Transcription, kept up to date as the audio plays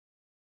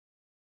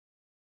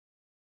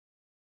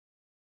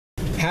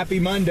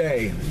Happy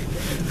Monday,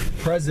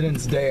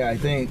 President's Day, I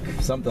think,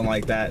 something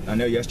like that. I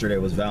know yesterday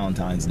was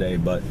Valentine's Day,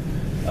 but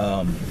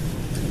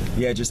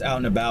yeah, just out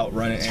and about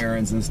running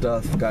errands and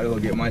stuff. Got to go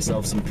get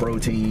myself some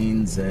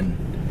proteins and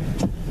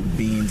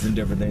beans and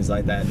different things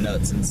like that,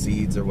 nuts and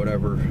seeds or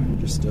whatever,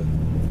 just to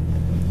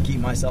keep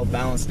myself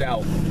balanced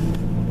out.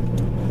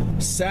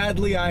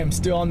 Sadly, I am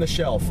still on the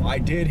shelf. I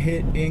did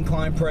hit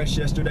incline press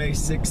yesterday,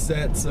 6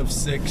 sets of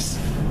 6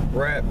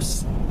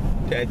 reps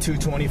at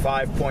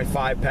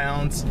 225.5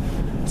 pounds.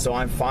 So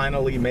I'm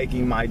finally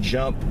making my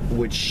jump,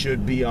 which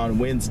should be on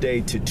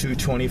Wednesday, to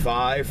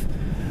 225.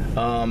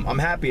 I'm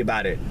happy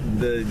about it.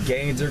 The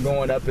gains are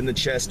going up in the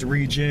chest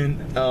region.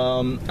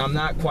 I'm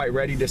not quite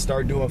ready to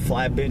start doing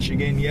flat bench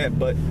again yet,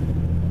 but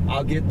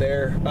I'll get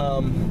there.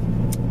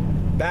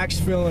 Back's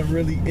feeling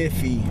really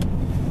iffy,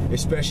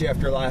 especially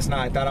after last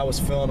night. I thought I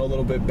was feeling a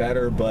little bit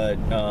better, but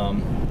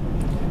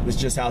it's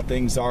just how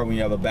things are when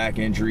you have a back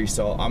injury.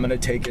 So I'm gonna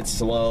take it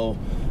slow.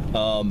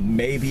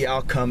 Maybe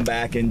I'll come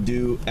back and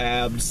do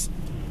abs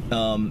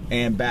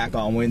and back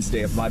on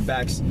Wednesday. If my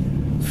back's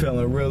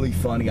feeling really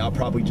funny, I'll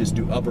probably just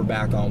do upper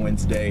back on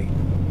Wednesday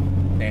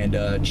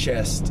and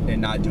chest,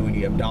 and not do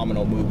any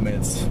abdominal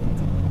movements,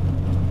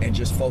 and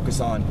just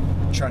focus on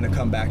trying to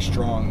come back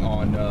strong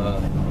on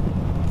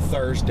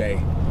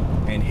Thursday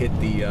and hit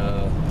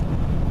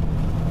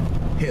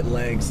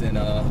legs and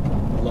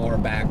lower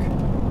back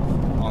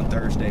on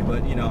Thursday.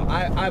 But you know,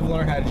 I've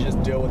learned how to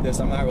just deal with this.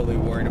 I'm not really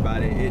worried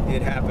about it.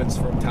 It happens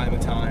from time to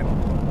time.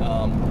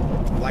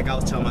 Like I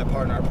was telling my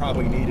partner, I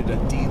probably needed a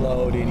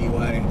deload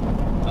anyway,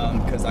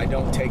 because I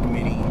don't take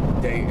many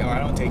days, or I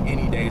don't take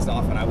any days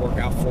off, and I work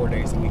out 4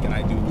 days a week, and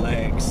I do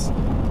legs,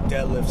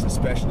 deadlifts,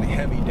 especially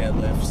heavy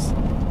deadlifts,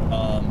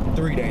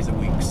 3 days a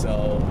week.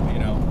 So you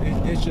know,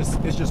 it's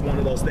just one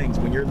of those things.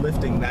 When you're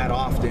lifting that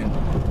often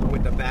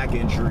with a back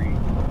injury,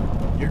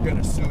 you're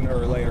gonna sooner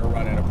or later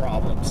run into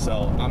problems.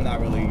 So I'm not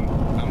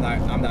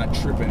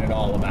tripping at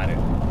all about it.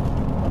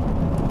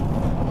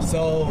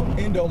 So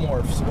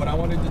endomorphs, what I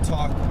wanted to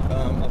talk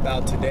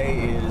about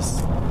today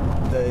is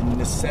the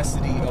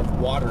necessity of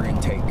water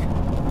intake.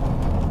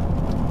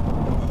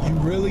 You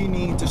really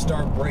need to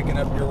start breaking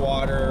up your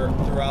water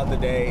throughout the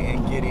day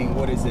and getting,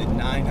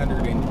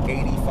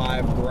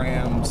 985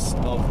 grams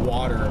of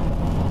water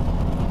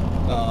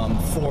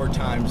 4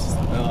 times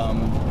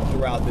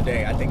throughout the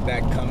day. I think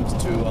that comes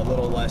to a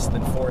little less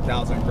than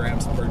 4,000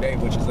 grams per day,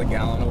 which is a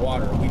gallon of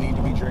water. We need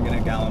to be drinking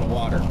a gallon of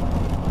water.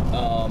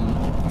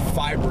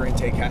 Fiber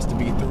intake has to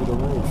be through the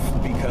roof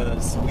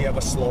because we have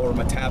a slower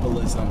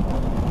metabolism,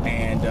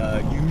 and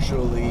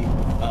usually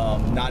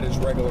not as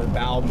regular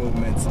bowel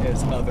movements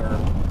as other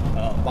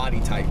body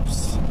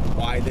types.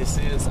 Why this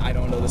is, I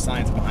don't know the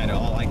science behind it.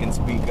 All I can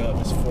speak of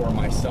is for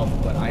myself,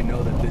 but I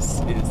know that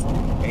this is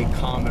a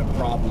common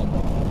problem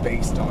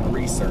based on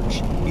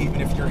research.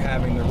 Even if you're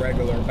having the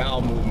regular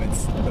bowel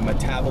movements, the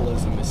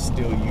metabolism is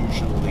still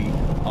usually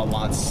a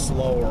lot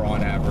slower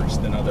on average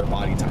than other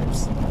body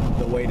types.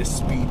 The way to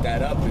speed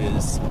that up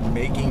is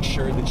making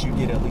sure that you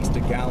get at least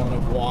a gallon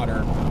of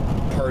water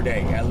per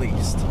day, at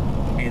least,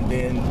 and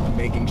then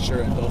making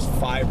sure that those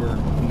fiber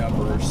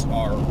numbers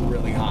are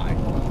really high.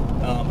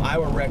 I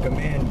would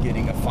recommend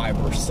getting a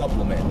fiber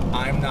supplement.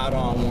 I'm not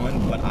on one,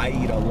 but I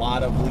eat a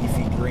lot of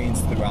leafy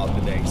greens throughout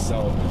the day,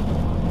 so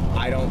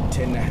I don't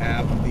tend to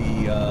have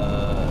the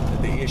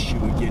issue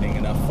with getting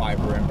enough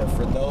fiber in. But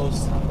for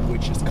those,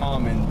 which is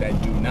common, that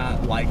do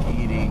not like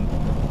eating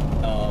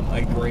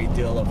a great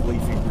deal of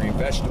leafy green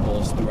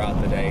vegetables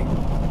throughout the day,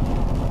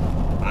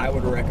 I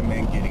would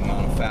recommend getting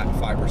on a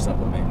fiber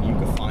supplement. You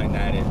can find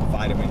that at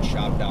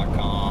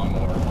vitaminshop.com,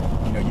 or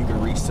you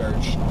can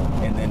research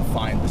and then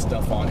find the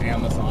stuff on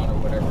Amazon or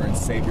whatever and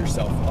save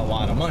yourself a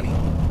lot of money.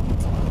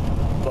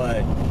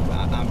 But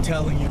I'm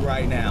telling you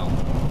right now,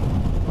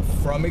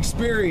 from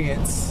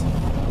experience,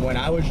 when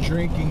I was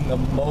drinking the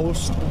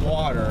most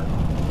water,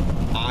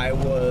 I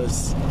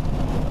was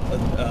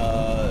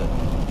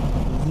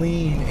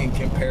lean in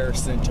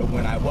comparison to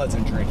when I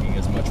wasn't drinking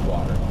as much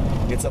water.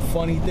 It's a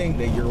funny thing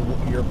that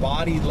your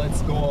body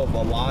lets go of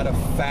a lot of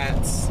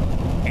fats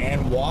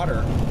and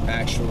water,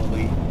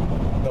 actually,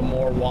 the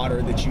more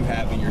water that you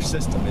have in your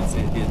system.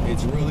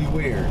 It's really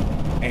weird.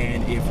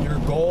 And if your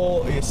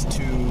goal is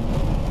to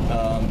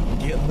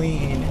get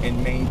lean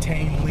and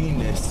maintain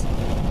leanness,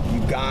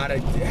 you gotta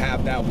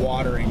have that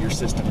water in your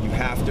system. You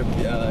have to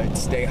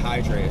stay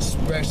hydrated,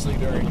 especially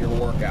during your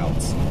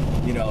workouts.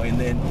 And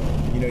then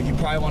you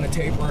probably want to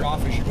taper it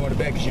off as you're going to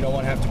bed, because you don't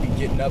want to have to be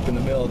getting up in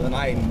the middle of the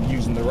night and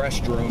using the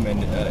restroom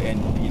and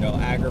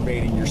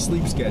aggravating your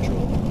sleep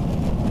schedule.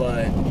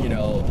 But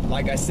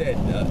like I said,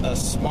 a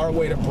smart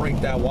way to break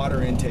that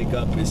water intake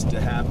up is to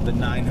have the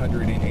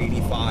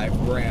 985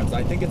 grams.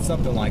 I think it's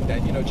something like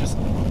that. Just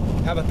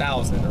have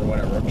 1,000 or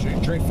whatever.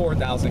 Drink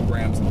 4,000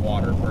 grams of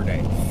water per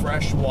day.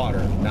 Fresh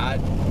water, not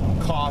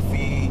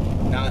coffee,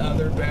 not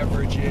other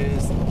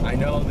beverages. I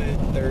know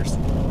that there's,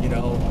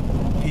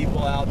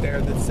 people out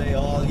there that say,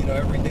 oh,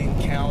 everything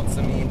counts.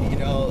 I mean,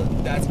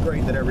 that's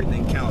great that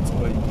everything counts,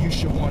 but you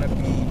should want to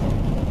be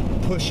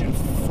pushing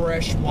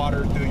fresh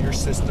water through your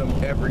system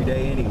every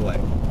day anyway.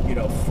 You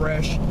know,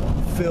 fresh,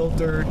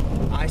 filtered.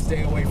 I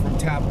stay away from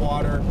tap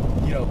water.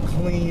 You know,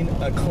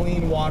 a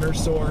clean water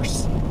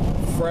source,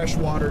 fresh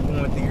water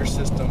going through your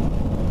system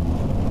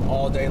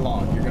all day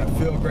long. You're gonna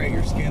feel great.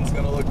 Your skin's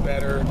gonna look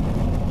better.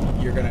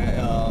 You're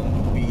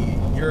gonna be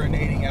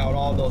urinating out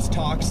all those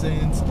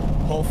toxins.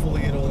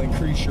 Hopefully, it'll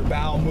increase your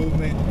bowel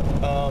movement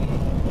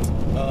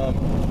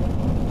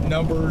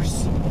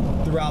numbers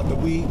throughout the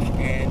week.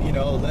 And you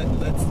know,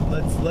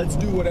 let's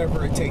do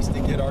whatever it takes to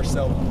get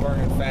ourselves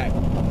burning fat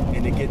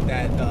and to get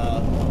that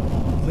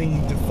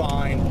lean,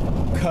 defined,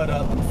 cut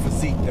up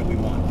physique that we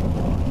want.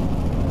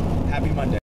 Happy Monday.